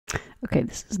Okay,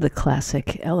 this is the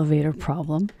classic elevator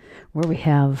problem where we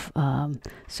have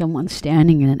someone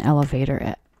standing in an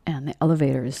elevator and the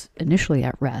elevator is initially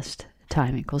at rest,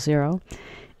 time equals 0,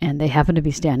 and they happen to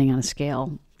be standing on a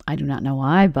scale. I do not know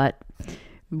why, but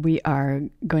we are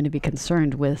going to be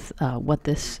concerned with what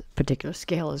this particular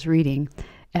scale is reading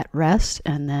at rest,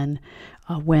 and then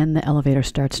when the elevator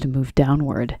starts to move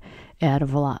downward at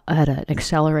an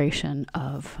acceleration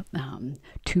of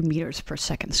 2 meters per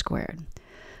second squared.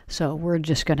 So we're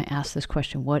just going to ask this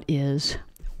question: what is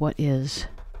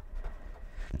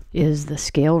the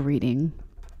scale reading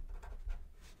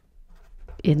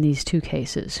in these two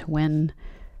cases? When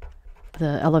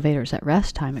the elevator is at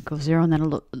rest, time equals 0, and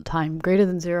then a time greater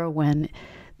than 0 when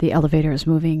the elevator is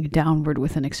moving downward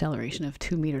with an acceleration of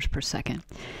 2 meters per second.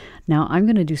 Now I'm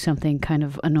going to do something kind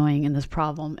of annoying in this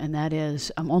problem, and that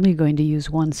is I'm only going to use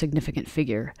one significant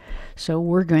figure. So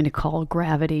we're going to call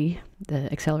gravity,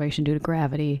 the acceleration due to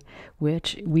gravity,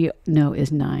 which we know is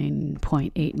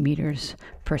 9.8 meters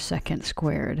per second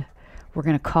squared. We're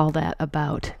going to call that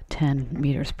about 10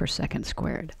 meters per second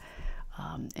squared.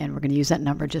 And we're going to use that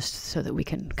number just so that we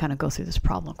can kind of go through this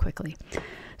problem quickly.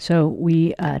 So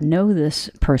we know this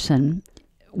person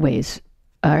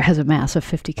has a mass of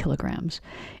 50 kilograms,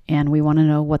 and we want to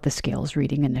know what the scale is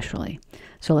reading initially.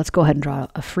 So let's go ahead and draw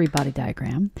a free body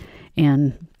diagram.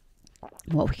 And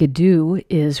what we could do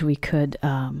is we could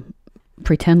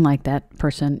pretend like that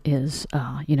person is,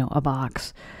 a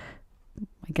box.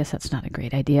 I guess that's not a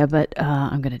great idea, but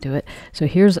I'm going to do it. So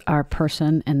here's our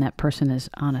person, and that person is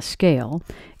on a scale,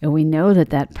 and we know that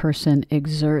that person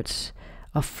exerts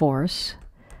a force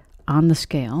on the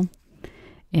scale,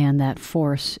 and that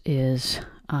force is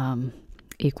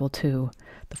equal to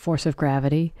the force of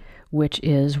gravity, which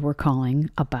is, we're calling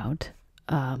about,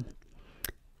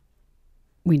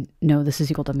 we know this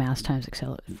is equal to mass times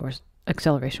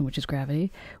acceleration, which is gravity,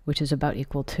 which is about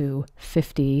equal to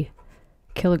 50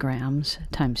 kilograms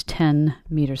times 10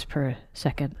 meters per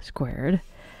second squared.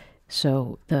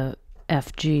 So the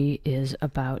Fg is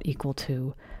about equal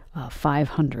to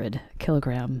 500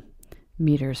 kilogram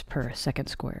meters per second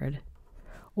squared,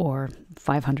 or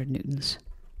 500 newtons.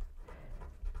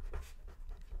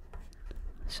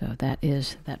 So that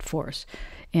is that force.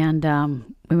 And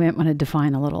we might want to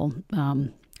define a little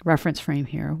reference frame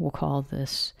here. We'll call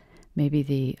this maybe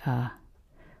the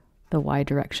y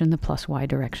direction, the plus y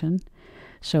direction.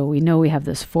 So we know we have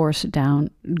this force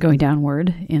going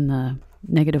downward in the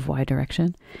negative y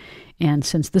direction. And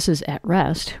since this is at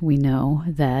rest, we know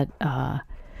that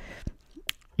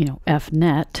F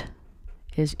net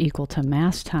is equal to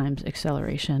mass times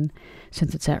acceleration.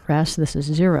 Since it's at rest, this is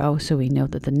 0, so we know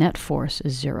that the net force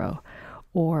is 0.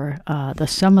 Or the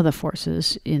sum of the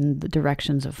forces in the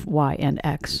directions of y and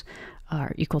x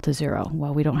are equal to 0.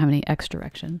 Well, we don't have any x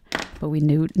direction, but we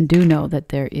do know that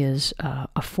there is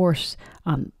a force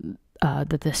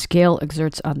that the scale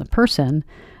exerts on the person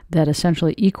that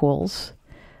essentially equals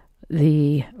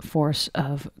the force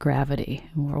of gravity.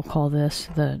 We'll call this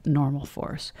the normal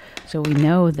force. So we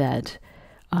know that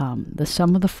the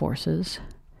sum of the forces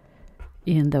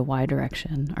in the y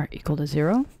direction are equal to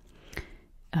 0,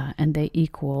 and they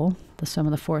equal, the sum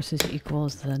of the forces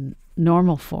equals the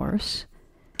normal force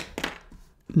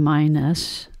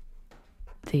minus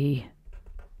the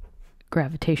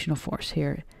gravitational force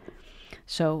here.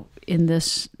 So in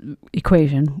this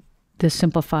equation, this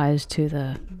simplifies to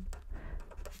the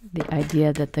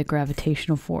idea that the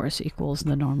gravitational force equals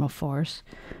the normal force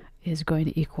is going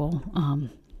to equal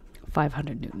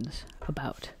 500 newtons,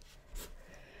 about.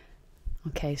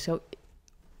 Okay, so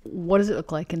what does it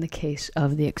look like in the case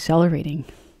of the accelerating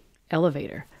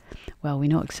elevator? Well, we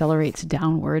know it accelerates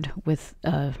downward with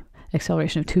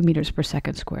acceleration of 2 meters per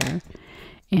second squared,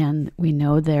 and we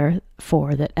know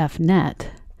therefore that F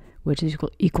net, which is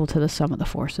equal to the sum of the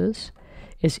forces,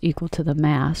 is equal to the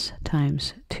mass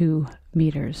times 2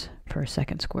 meters per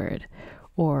second squared,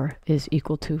 or is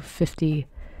equal to 50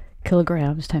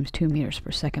 kilograms times 2 meters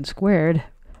per second squared,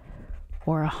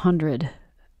 or 100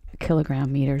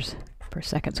 kilogram meters per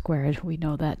second squared. We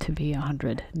know that to be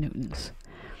 100 newtons.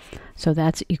 So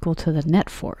that's equal to the net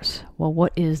force. Well,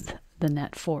 what is the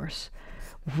net force?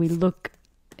 If we look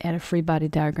at a free body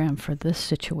diagram for this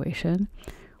situation,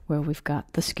 where we've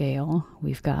got the scale,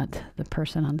 we've got the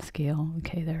person on the scale.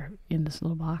 Okay, they're in this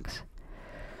little box.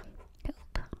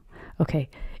 Okay,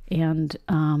 and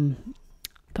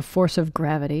the force of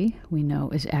gravity, we know,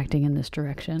 is acting in this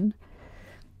direction.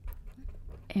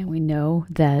 And we know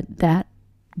that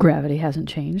gravity hasn't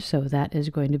changed, so that is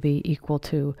going to be equal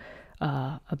to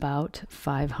about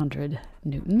 500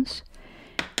 newtons.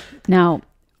 Now,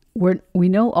 we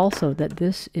know also that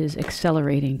this is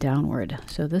accelerating downward.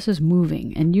 So this is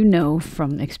moving. And you know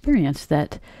from experience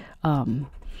that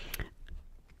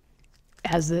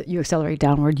as you accelerate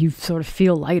downward, you sort of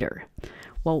feel lighter.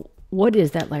 Well, what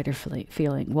is that lighter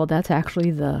feeling? Well, that's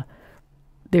actually the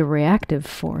reactive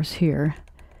force here.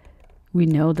 We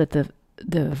know that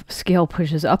the scale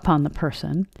pushes up on the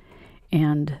person,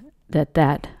 and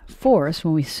that force,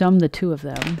 when we sum the two of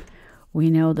them, we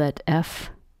know that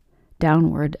F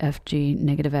downward, Fg,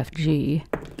 negative Fg,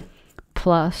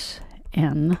 plus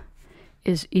N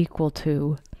is equal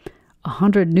to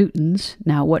 100 newtons.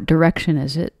 Now, what direction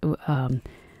is it?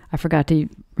 I forgot to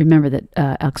remember that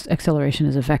acceleration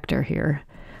is a vector here,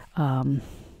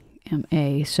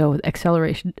 ma. So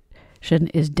acceleration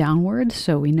is downward,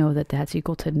 so we know that that's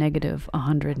equal to negative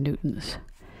 100 newtons.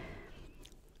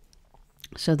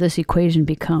 So this equation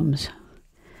becomes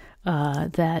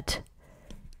that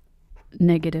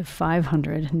negative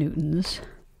 500 newtons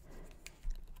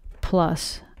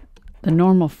plus the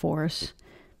normal force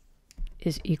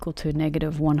is equal to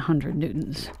negative 100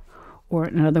 newtons. Or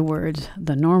in other words,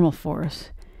 the normal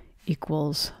force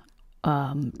equals,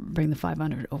 bring the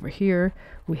 500 over here,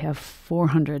 we have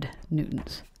 400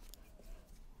 newtons.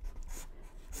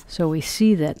 So we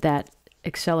see that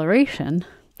acceleration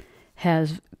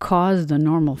has caused the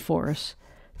normal force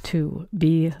to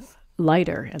be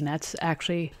lighter, and that's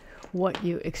actually what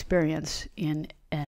you experience in